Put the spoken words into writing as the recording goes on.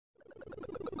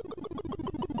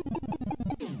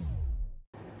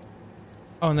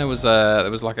Oh, and there was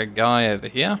like a guy over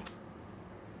here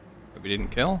that we didn't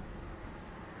kill.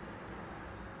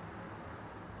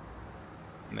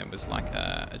 And there was like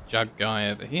a jug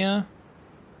guy over here.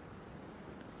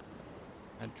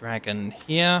 A dragon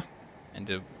here. And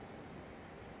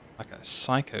like a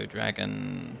psycho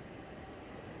dragon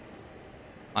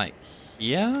like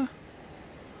here.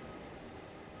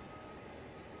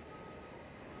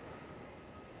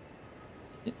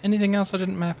 Anything else I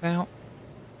didn't map out?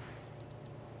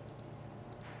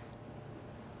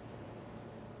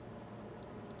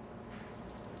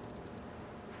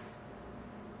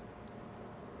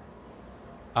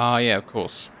 Ah, yeah, of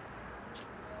course.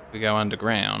 We go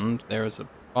underground. There is a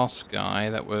boss guy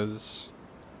that was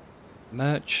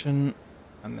merchant,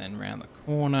 and then round the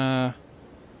corner.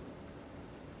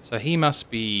 So he must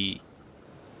be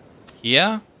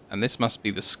here, and this must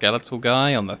be the skeletal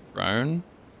guy on the throne.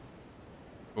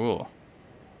 Cool.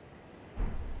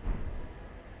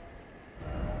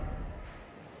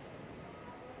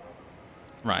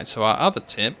 Right, so our other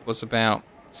tip was about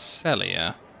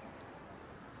Celia.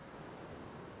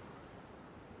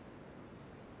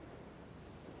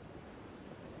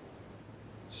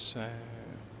 So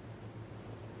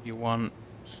you want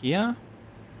here?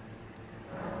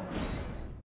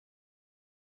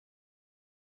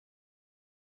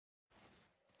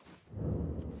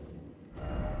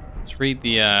 Let's read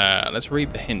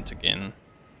the hint again.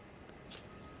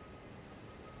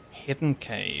 Hidden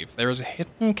cave. There is a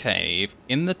hidden cave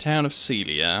in the town of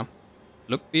Celia.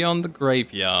 Look beyond the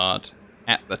graveyard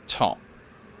at the top.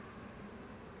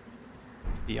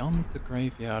 Beyond the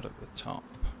graveyard at the top.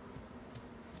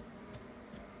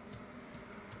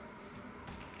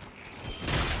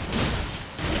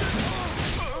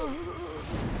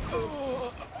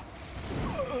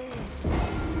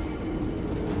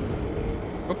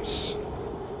 Oops.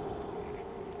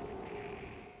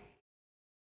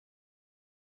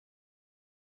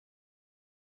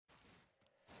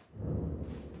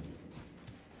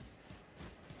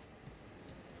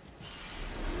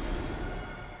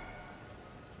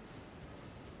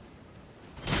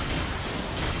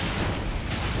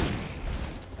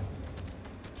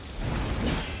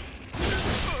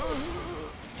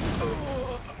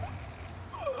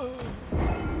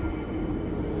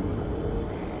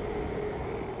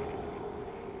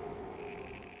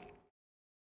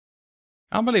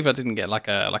 I can't believe I didn't get like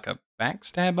a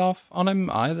backstab off on him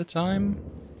either time.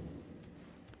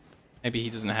 Maybe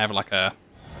he doesn't have like a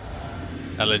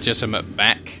legitimate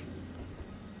back.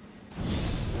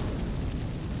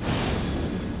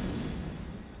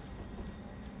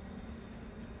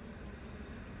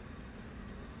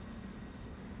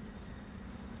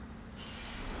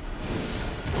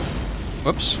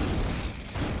 Whoops.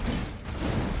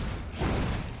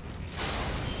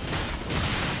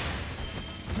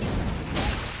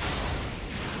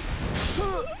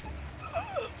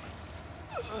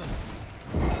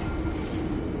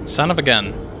 Son of a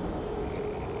gun.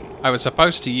 I was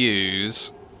supposed to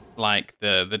use like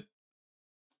the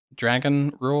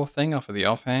dragon roar thing off of the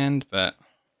offhand, but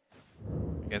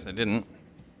I guess I didn't.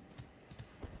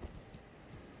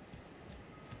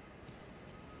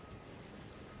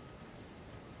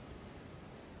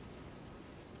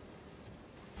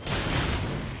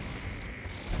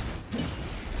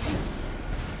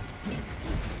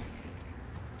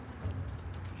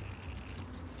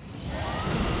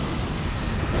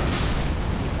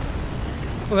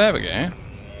 Well, there we go.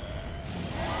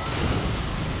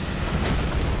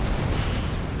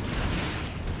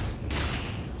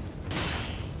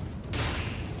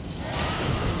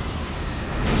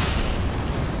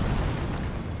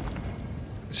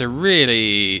 It's a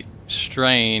really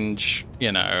strange,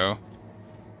 you know,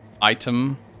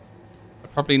 item. I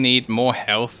probably need more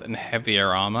health and heavier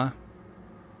armor.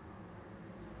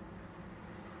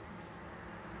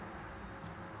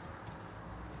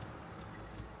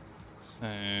 So,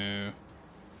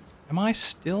 am I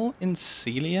still in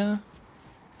Celia?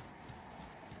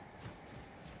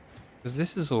 Because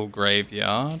this is all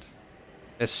graveyard.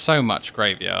 There's so much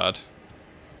graveyard.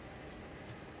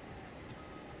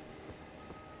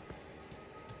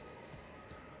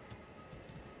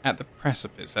 At the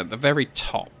precipice, at the very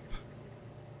top.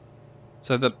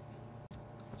 So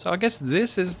I guess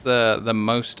this is the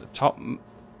most top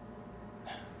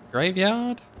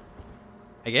graveyard,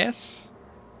 I guess.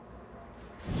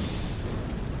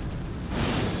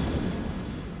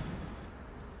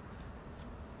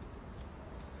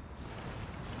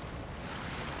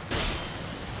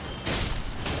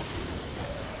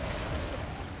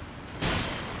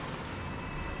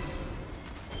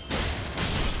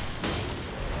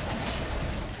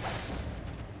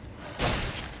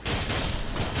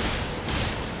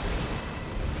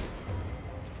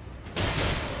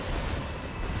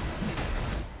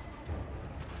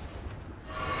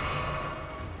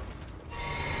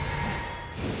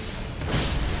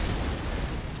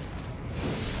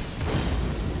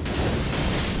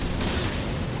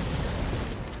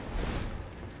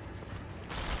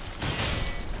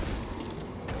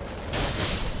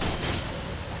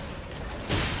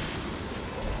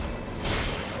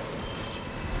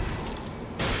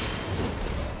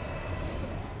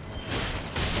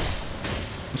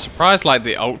 I'm surprised, like,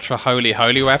 the ultra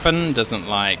holy weapon doesn't,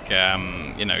 like,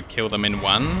 you know, kill them in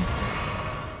one.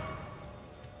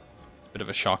 It's a bit of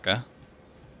a shocker.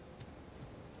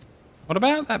 What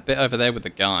about that bit over there with the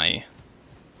guy?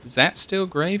 Is that still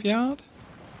graveyard?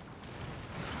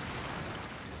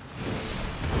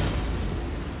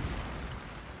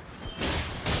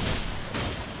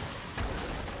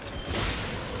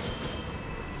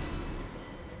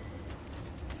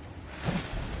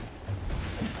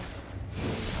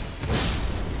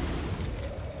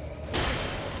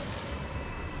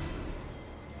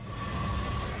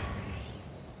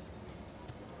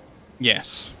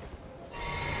 Yes.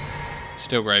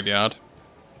 Still graveyard.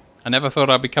 I never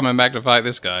thought I'd be coming back to fight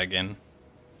this guy again.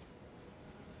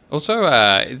 Also,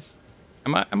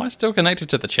 am I still connected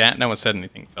to the chat? No one said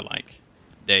anything for like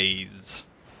days.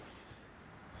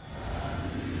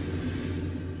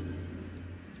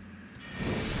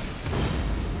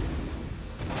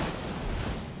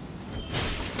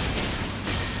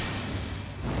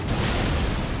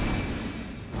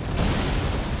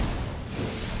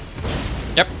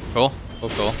 Yep, cool.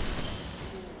 Cool.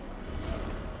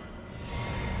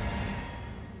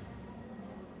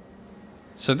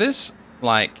 So this,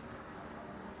 like...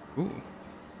 Ooh,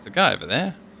 there's a guy over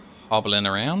there, hobbling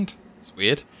around. It's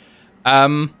weird.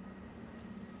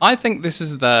 I think this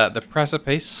is the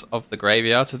precipice of the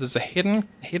graveyard, so there's a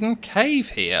hidden cave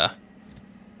here.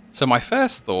 So my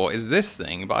first thought is this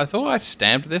thing, but I thought I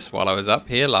stabbed this while I was up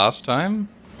here last time.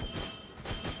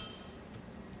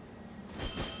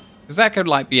 Because that could,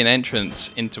 like, be an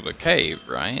entrance into a cave,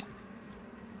 right?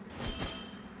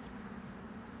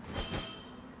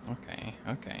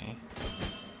 Okay.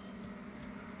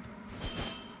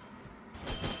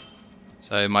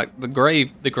 So the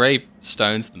grave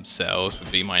stones themselves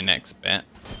would be my next bet.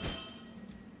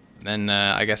 And then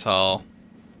I guess I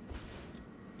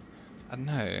don't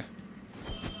know.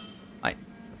 Like,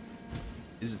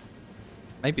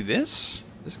 maybe this?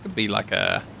 This could be like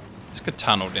this could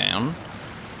tunnel down.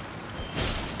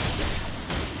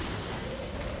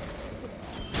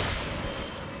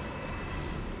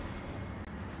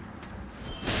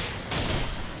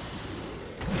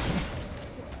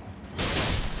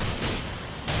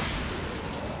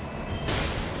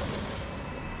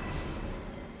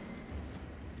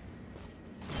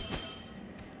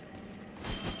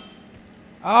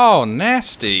 Oh,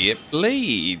 nasty. It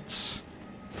bleeds.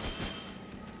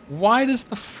 Why does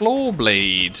the floor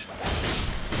bleed?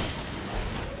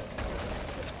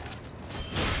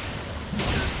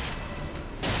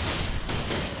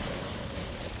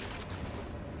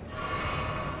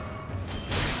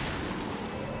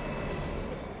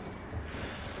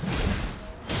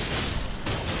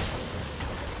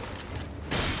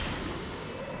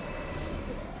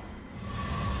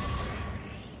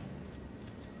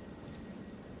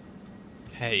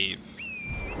 Cave.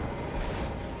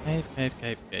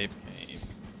 Cave.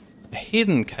 A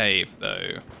hidden cave,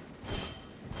 though.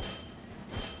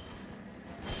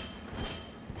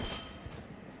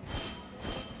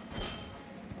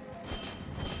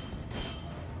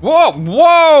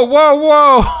 Whoa!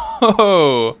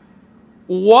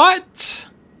 What?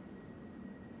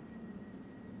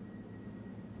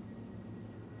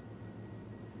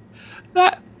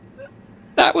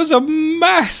 That was a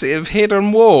massive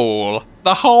hidden wall.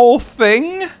 The whole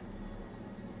thing?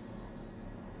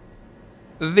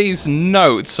 These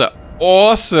notes are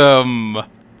awesome.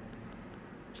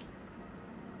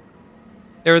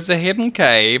 There is a hidden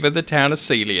cave in the town of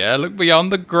Celia. Look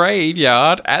beyond the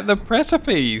graveyard at the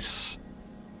precipice.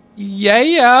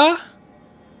 Yeah.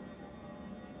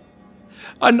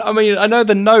 I mean, I know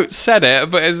the note said it,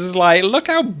 but it's just like, look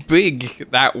how big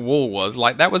that wall was.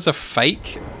 Like, that was a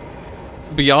fake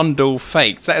beyond all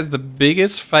fakes. That is the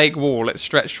biggest fake wall. It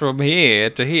stretched from here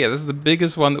to here. This is the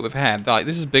biggest one that we've had. Like,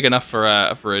 this is big enough for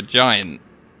a giant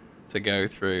to go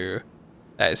through.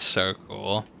 That is so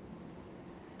cool.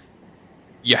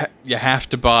 You have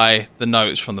to buy the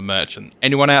notes from the merchant.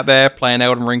 Anyone out there playing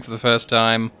Elden Ring for the first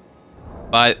time,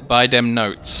 buy them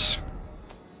notes.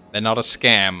 They're not a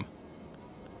scam.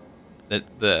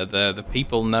 The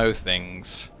people know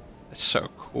things. It's so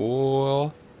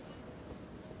cool.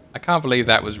 I can't believe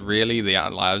that was really the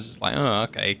outline. I was just like, oh,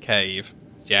 okay, cave.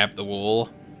 Jab the wall.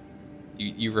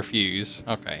 You refuse.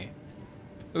 Okay.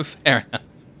 Fair enough.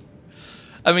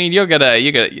 I mean,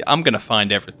 I'm gonna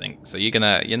find everything. So you're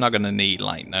not gonna need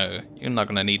like you're not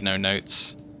gonna need no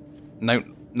notes.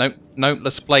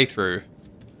 Noteless playthrough.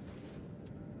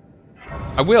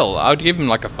 I would give him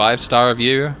like a 5-star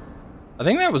review. I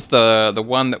think that was the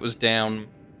one that was down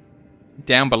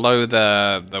below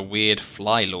the weird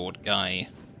Fly Lord guy.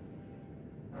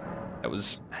 that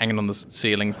was hanging on the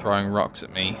ceiling throwing rocks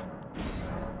at me.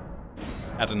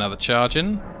 Add another charge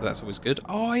in. That's always good.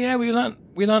 Oh yeah, we learnt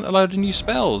a load of new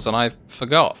spells, and I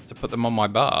forgot to put them on my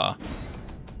bar.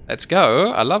 Let's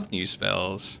go. I love new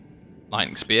spells.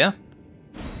 Lightning Spear.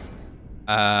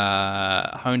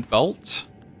 Honed Bolt.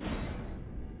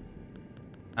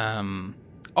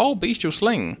 Oh, Bestial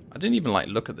Sling. I didn't even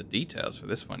look at the details for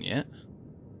this one yet.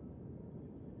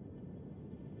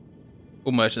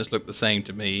 All merchants look the same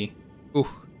to me. Ooh.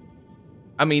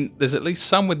 I mean, there's at least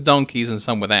some with donkeys and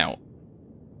some without.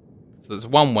 So there's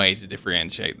one way to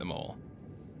differentiate them all.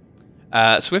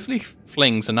 Swiftly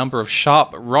flings a number of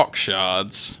sharp rock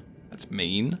shards. That's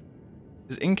mean.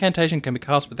 This incantation can be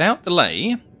cast without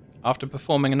delay after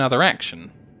performing another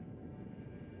action.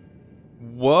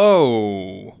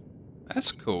 Whoa.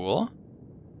 That's cool.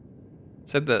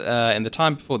 Said that in the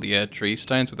time before the Erd Tree,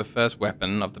 stones were the first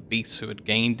weapon of the beasts who had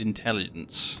gained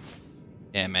intelligence.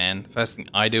 Yeah, man. First thing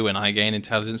I do when I gain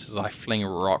intelligence is I fling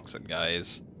rocks at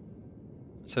guys.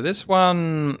 So this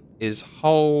one is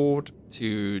hold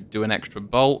to do an extra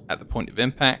bolt at the point of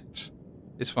impact.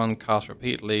 This one casts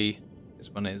repeatedly. This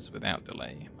one is without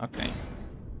delay. Okay.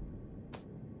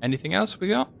 Anything else we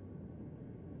got?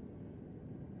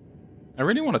 I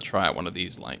really want to try out one of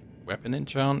these, like, weapon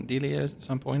enchant dealios at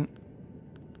some point.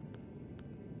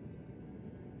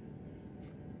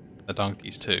 The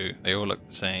donkeys too. They all look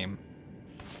the same.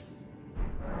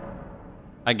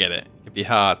 I get it. It'd be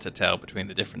hard to tell between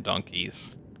the different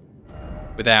donkeys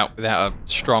without a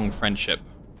strong friendship.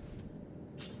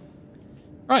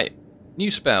 Right. New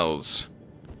spells.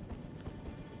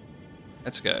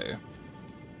 Let's go.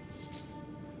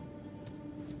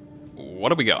 What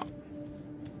do we got?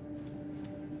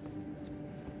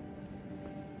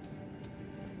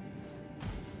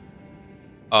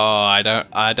 Oh, I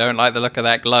don't like the look of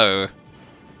that glow.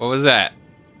 What was that?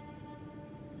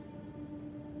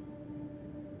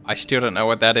 I still don't know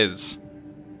what that is.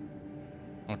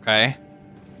 Okay.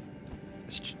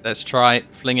 Let's try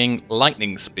flinging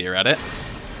lightning spear at it.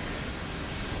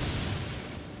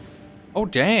 Oh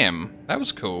damn, that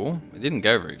was cool. It didn't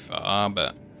go very far,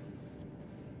 but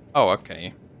oh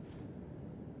okay.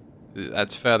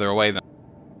 That's further away than.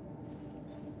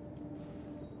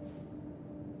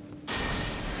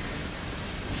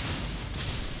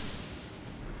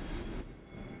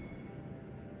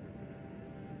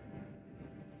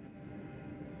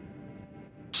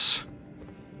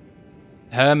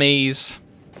 Hermes,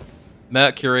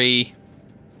 Mercury.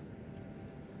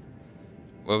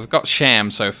 Well, we've got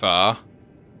Sham so far.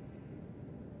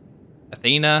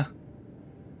 Athena.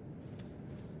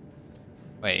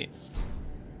 Wait.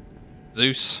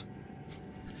 Zeus.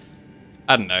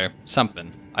 I don't know.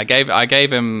 Something. I gave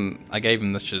him the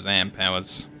Shazam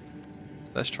powers.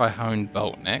 So let's try Honed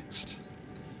Bolt next.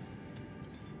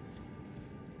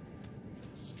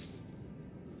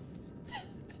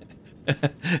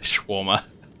 Shawarma.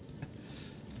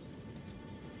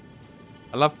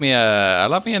 I love me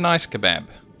a nice kebab.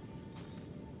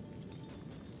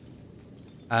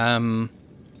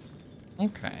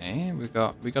 Okay, we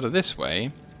got it this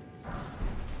way.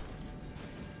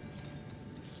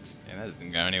 Yeah, that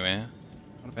doesn't go anywhere.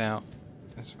 What about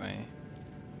this way?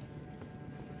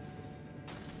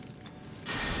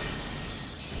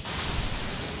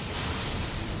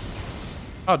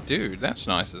 Oh, dude, that's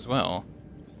nice as well.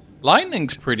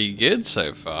 Lightning's pretty good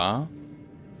so far.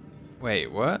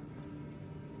 Wait, what?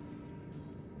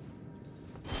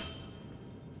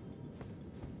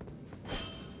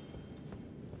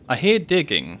 I hear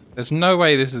digging. There's no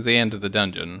way this is the end of the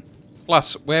dungeon.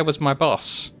 Plus, where was my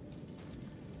boss?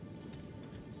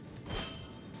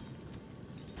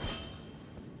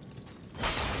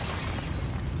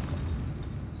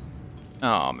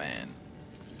 Oh man.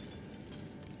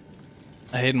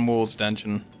 A Hidden Walls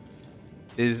dungeon.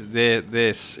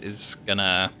 This is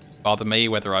gonna bother me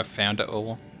whether I've found it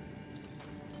all.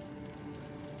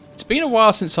 It's been a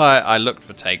while since I looked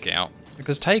for takeout,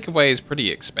 because takeaway is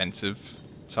pretty expensive.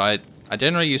 So I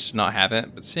generally used to not have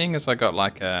it, but seeing as I got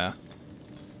like a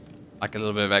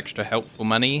little bit of extra helpful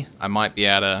money, I might be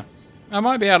able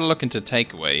to look into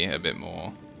takeaway a bit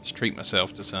more. Just treat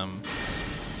myself to some.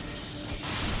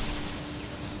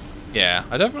 Yeah,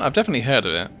 I've definitely heard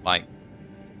of it. Like,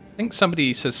 I think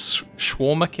somebody says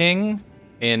Shawarma King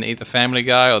in either Family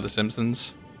Guy or The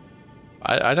Simpsons.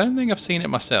 I don't think I've seen it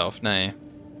myself, no.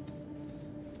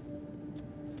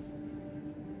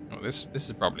 Oh, this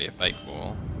is probably a fake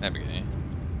wall. There we go.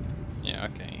 Yeah,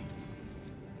 okay.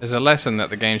 There's a lesson that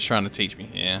the game's trying to teach me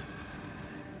here.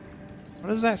 What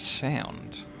does that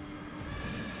sound?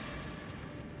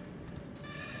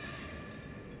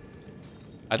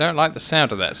 I don't like the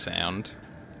sound of that sound.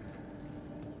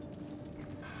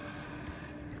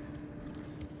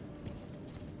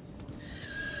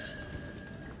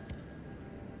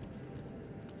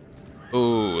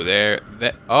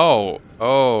 Oh,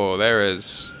 there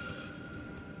is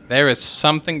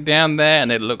something down there,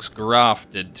 and it looks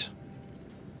grafted.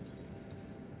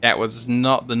 That was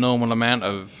not the normal amount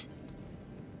of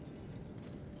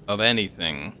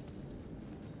anything.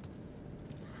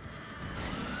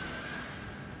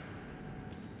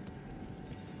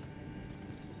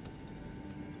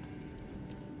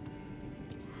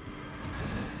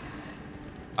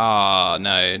 Ah,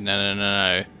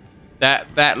 no.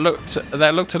 That looked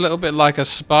a little bit like a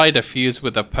spider fused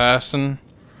with a person.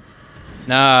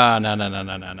 No.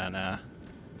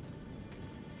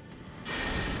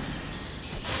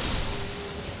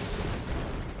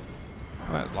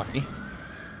 Oh, that was lucky.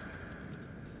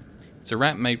 It's a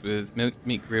rat made with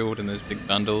meat grilled in those big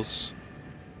bundles.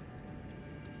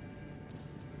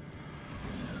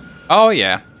 Oh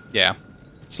yeah.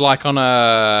 It's like on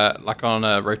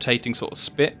a rotating sort of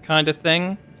spit kind of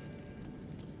thing.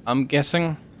 I'm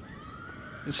guessing.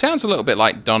 It sounds a little bit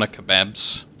like doner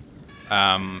kebabs.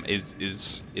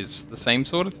 Is the same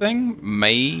sort of thing?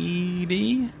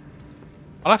 Maybe.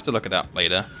 I'll have to look it up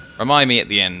later. Remind me at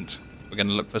the end. We're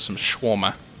gonna look for some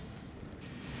shawarma.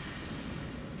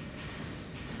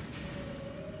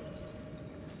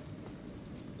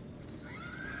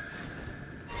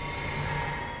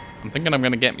 I'm thinking I'm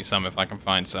gonna get me some if I can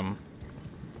find some.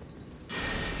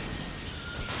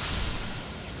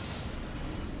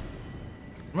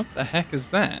 What the heck is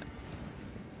that?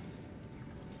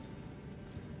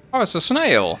 Oh, it's a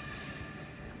snail!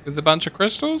 With a bunch of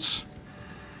crystals?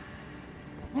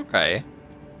 Okay.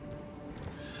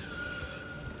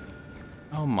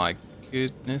 Oh my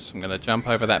goodness, I'm gonna jump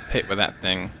over that pit with that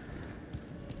thing.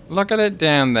 Look at it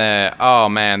down there. Oh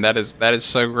man, that is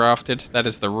so grafted. That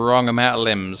is the wrong amount of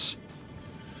limbs.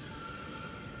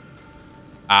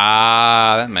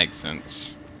 Ah, that makes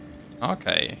sense.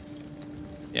 Okay.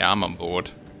 Yeah, I'm on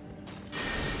board.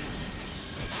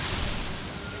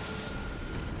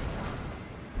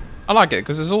 I like it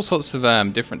because there's all sorts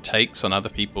of different takes on other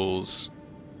people's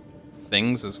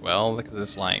things as well. Because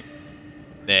it's like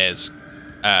there's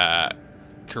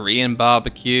Korean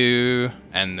barbecue,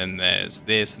 and then there's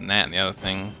this and that and the other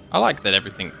thing. I like that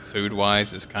everything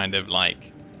food-wise is kind of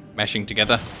like meshing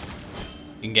together.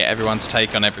 You can get everyone's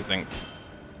take on everything.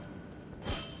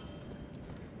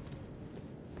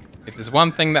 If there's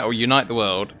one thing that will unite the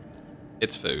world,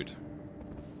 it's food.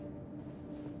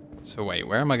 So wait,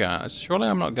 where am I going? Surely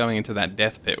I'm not going into that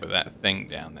death pit with that thing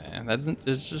down there. It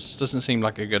just doesn't seem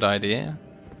like a good idea.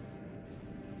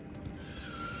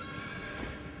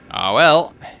 Ah,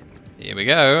 well, here we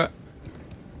go.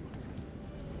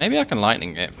 Maybe I can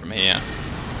lightning it from here.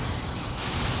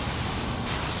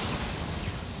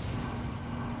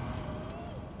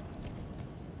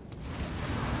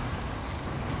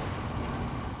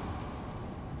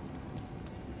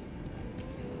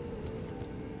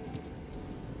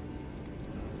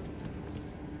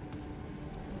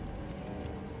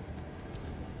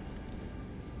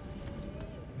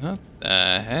 What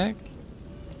the heck?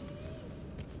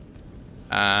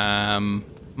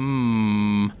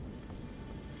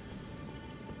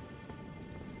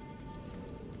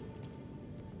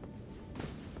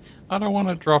 I don't want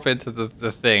to drop into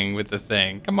the thing with the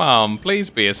thing. Come on, please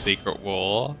be a secret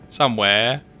wall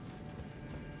somewhere.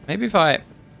 Maybe if I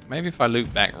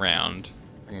loop back round,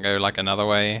 I can go like another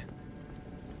way.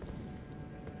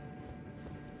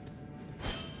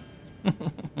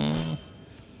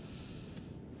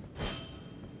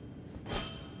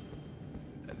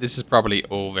 This is probably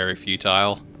all very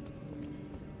futile.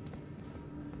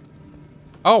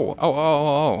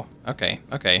 Oh.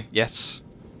 Okay. Yes.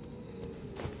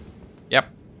 Yep.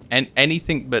 And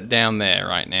anything but down there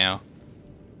right now.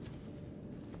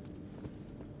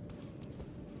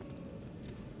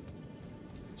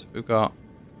 So we've got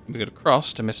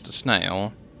across to Mr.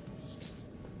 Snail.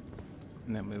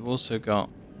 And then we've also got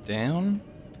down.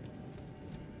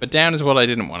 But down is what I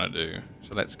didn't want to do.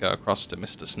 So let's go across to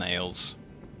Mr. Snail's.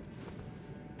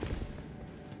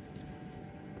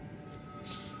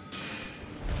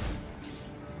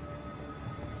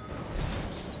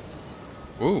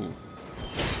 Ooh.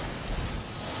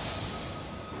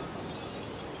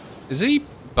 Is he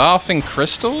barfing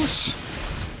crystals?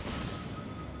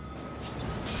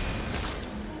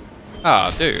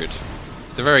 Ah, dude.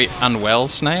 It's a very unwell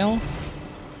snail.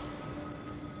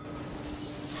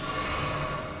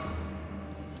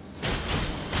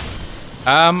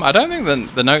 I don't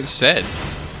think the note said.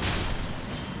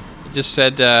 It just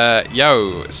said,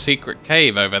 yo, secret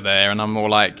cave over there, and I'm all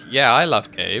like, yeah, I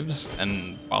love caves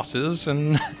and bosses,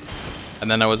 and and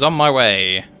then I was on my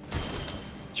way.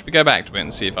 Should we go back to it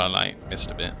and see if I, like, missed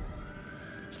a bit?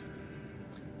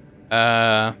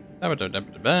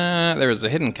 There is a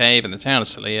hidden cave in the town of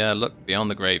Celia. Look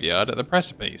beyond the graveyard at the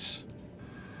precipice.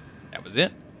 That was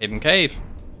it. Hidden cave.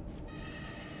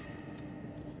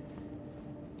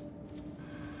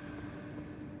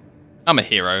 I'm a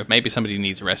hero. Maybe somebody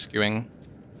needs rescuing.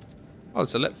 Oh,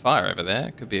 there's a lit fire over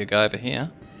there. Could be a guy over here.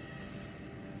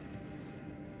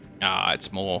 Ah,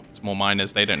 it's more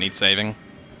miners. They don't need saving.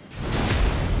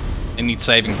 They need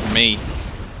saving from me.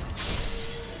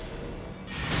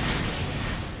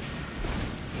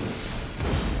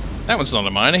 That one's not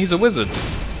a miner. He's a wizard.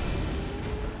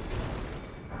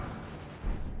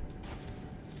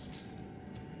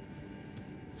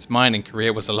 His mining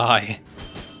career was a lie.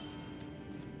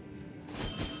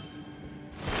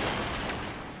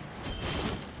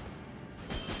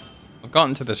 I've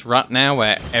gotten to this rut now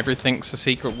where everything's a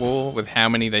secret wall with how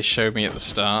many they showed me at the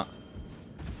start.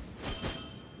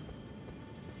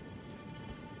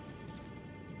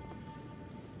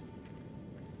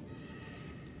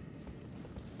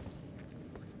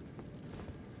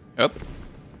 Up.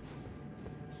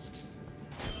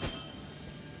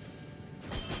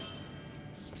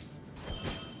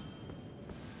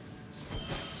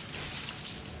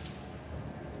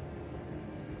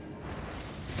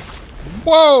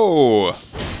 Whoa!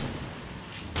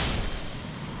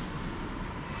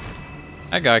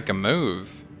 That guy can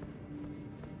move.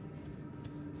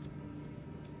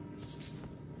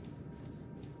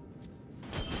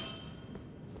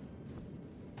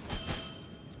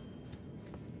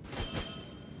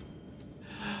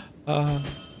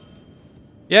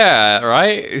 Yeah,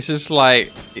 right? It's just like,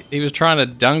 he was trying to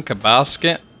dunk a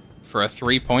basket for a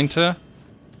three-pointer.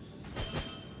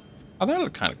 Oh, that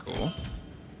looked kind of cool.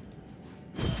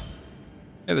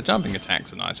 Yeah, the jumping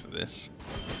attacks are nice with this.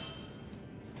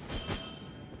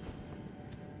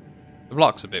 The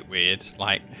block's a bit weird.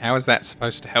 Like, how is that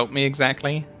supposed to help me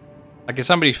exactly? Like, if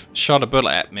somebody shot a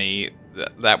bullet at me,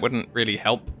 that wouldn't really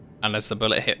help unless the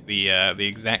bullet hit the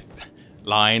exact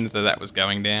line that was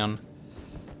going down.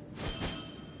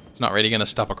 It's not really going to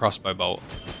stop a crossbow bolt.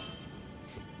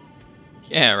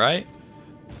 Yeah, right?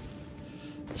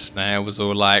 Snail was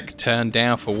all like, turned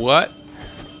down for what?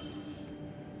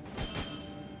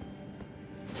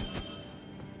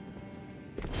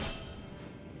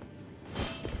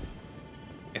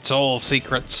 It's all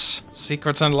secrets.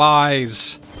 Secrets and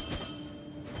lies.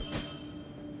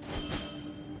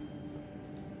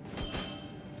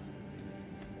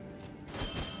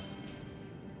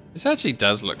 This actually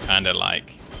does look kind of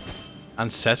like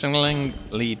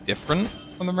unsettlingly different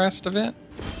from the rest of it.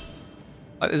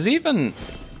 Like there's even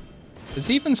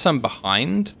some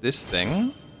behind this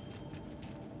thing.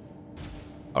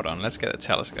 Hold on, let's get the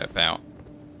telescope out.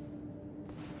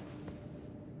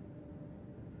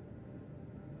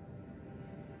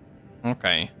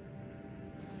 Okay.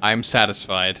 I'm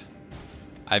satisfied.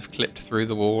 I've clipped through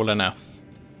the wall enough.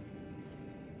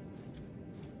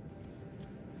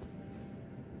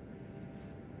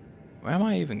 Where am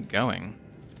I even going?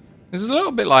 This is a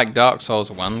little bit like Dark Souls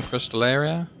 1 crystal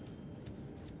area.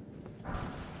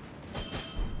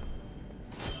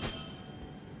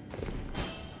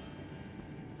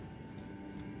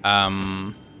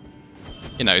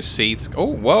 You know, seeds. Oh,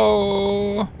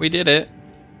 whoa! We did it.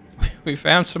 We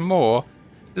found some more.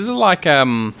 This is like,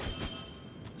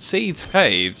 Seeds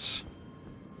Caves.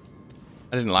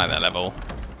 I didn't like that level.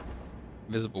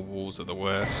 Visible walls are the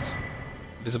worst.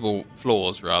 Visible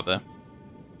floors, rather.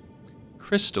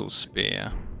 Crystal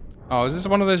Spear. Oh, is this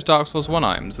one of those Dark Souls 1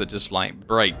 items that just, like,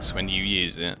 breaks when you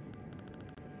use it?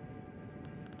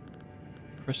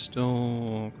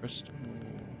 Crystal.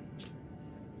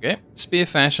 Okay. Spear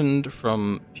fashioned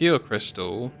from pure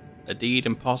crystal. A deed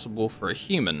impossible for a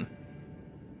human.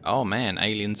 Oh man,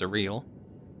 aliens are real.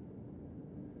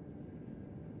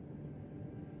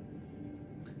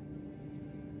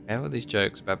 What are these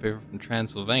jokes about people from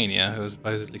Transylvania who are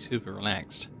supposedly super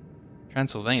relaxed?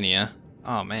 Transylvania?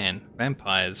 Oh man,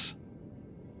 vampires.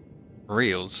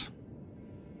 Reals.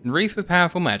 Wreathed with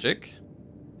powerful magic.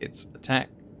 Its attack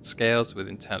scales with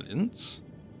intelligence.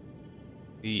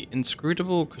 The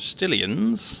inscrutable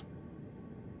Crystallians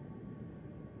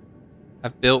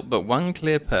have built but one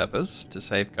clear purpose, to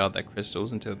safeguard their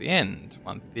crystals until the end.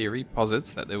 One theory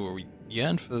posits that they will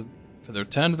yearn for the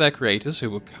return of their creators, who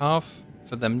will carve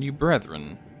for them new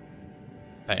brethren.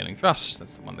 Paling Thrust,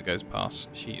 that's the one that goes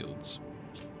past shields.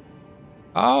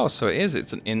 Oh, so it is.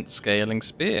 It's an int scaling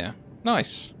spear.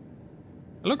 Nice.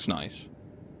 It looks nice.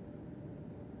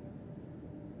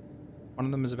 One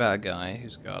of them is about a guy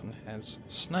whose garden has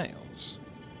snails.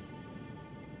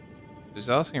 Who's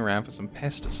asking around for some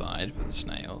pesticide for the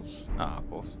snails. Ah,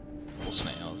 poor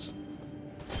snails.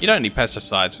 You don't need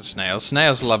pesticides for snails.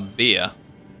 Snails love beer.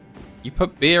 You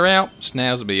put beer out,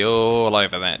 snails will be all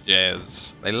over that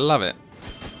jazz. They love it.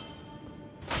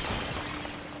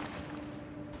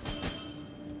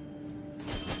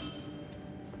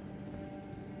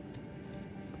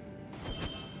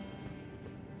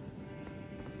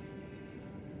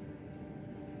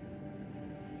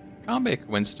 Can't be a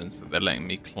coincidence that they're letting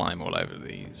me climb all over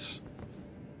these.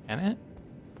 Can it?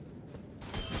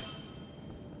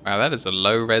 Wow, that is a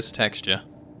low-res texture.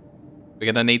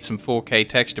 We're gonna need some 4K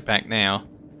texture pack now.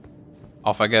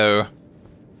 Off I go.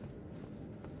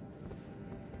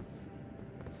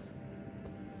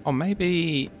 Oh,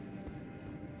 maybe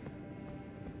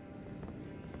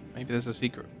there's a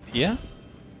secret here?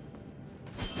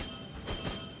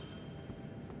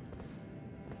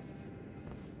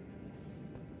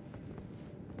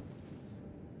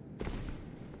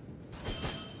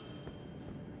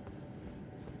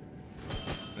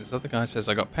 This other guy says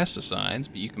I got pesticides,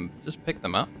 but you can just pick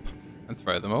them up and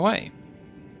throw them away.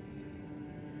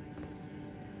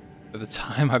 By the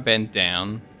time I bend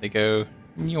down, they go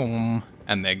nyom,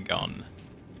 and they're gone.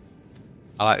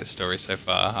 I like this story so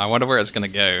far. I wonder where it's gonna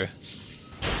go.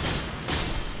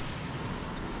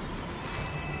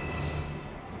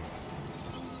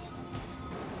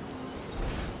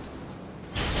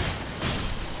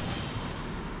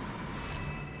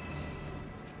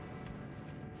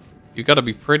 You've got to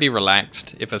be pretty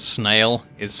relaxed if a snail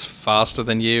is faster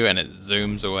than you and it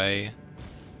zooms away.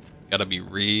 Got to be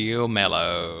real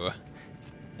mellow.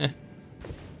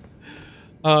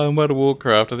 Oh, in World of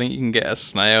Warcraft, I think you can get a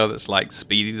snail that's like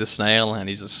Speedy the Snail, and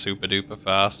he's just super duper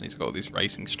fast, and he's got all these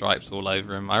racing stripes all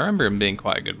over him. I remember him being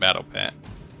quite a good battle pet.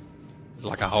 It's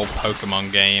like a whole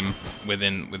Pokemon game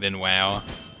within WoW.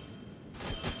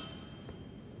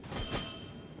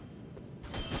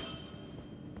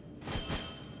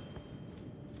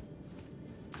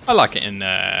 I like it in,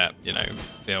 you know,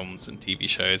 films and TV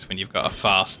shows when you've got a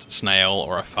fast snail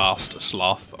or a fast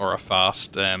sloth or a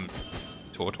fast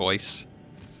tortoise.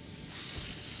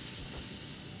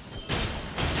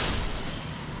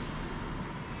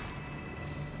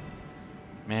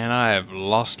 Man, I have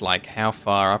lost like how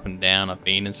far up and down I've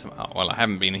been in some... Oh, well, I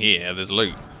haven't been here. There's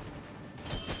loot.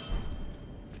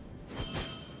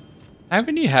 How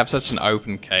can you have such an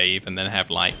open cave and then have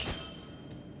like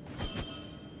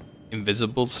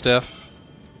invisible stuff?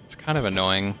 It's kind of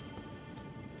annoying.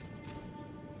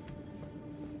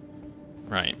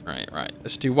 Right.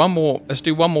 Let's do one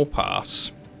more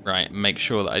pass. Right, make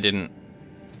sure that I didn't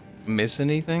miss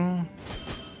anything.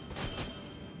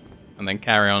 And then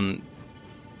carry on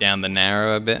down the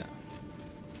narrow a bit.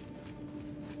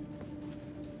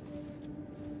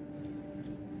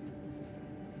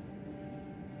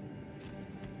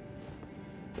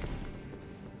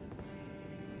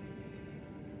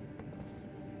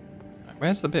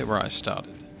 Where's the bit where I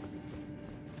started?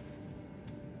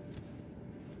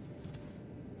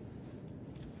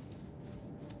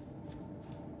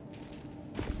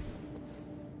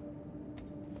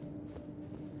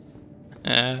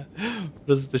 What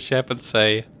does the shepherd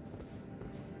say?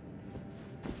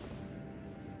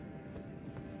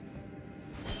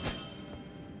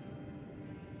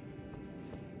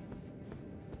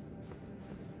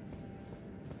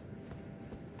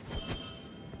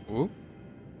 Ooh.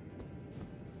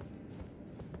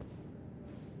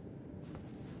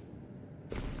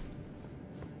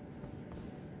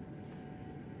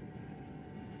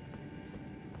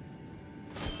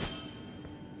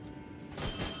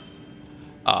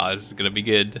 Ah, this is gonna be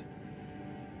good.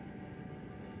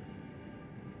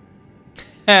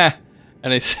 And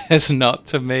it says not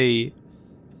to me.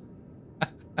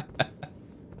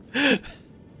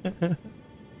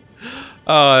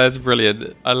 Oh, that's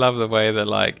brilliant. I love the way that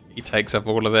like he takes up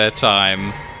all of their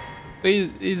time. But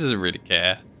he doesn't really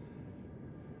care.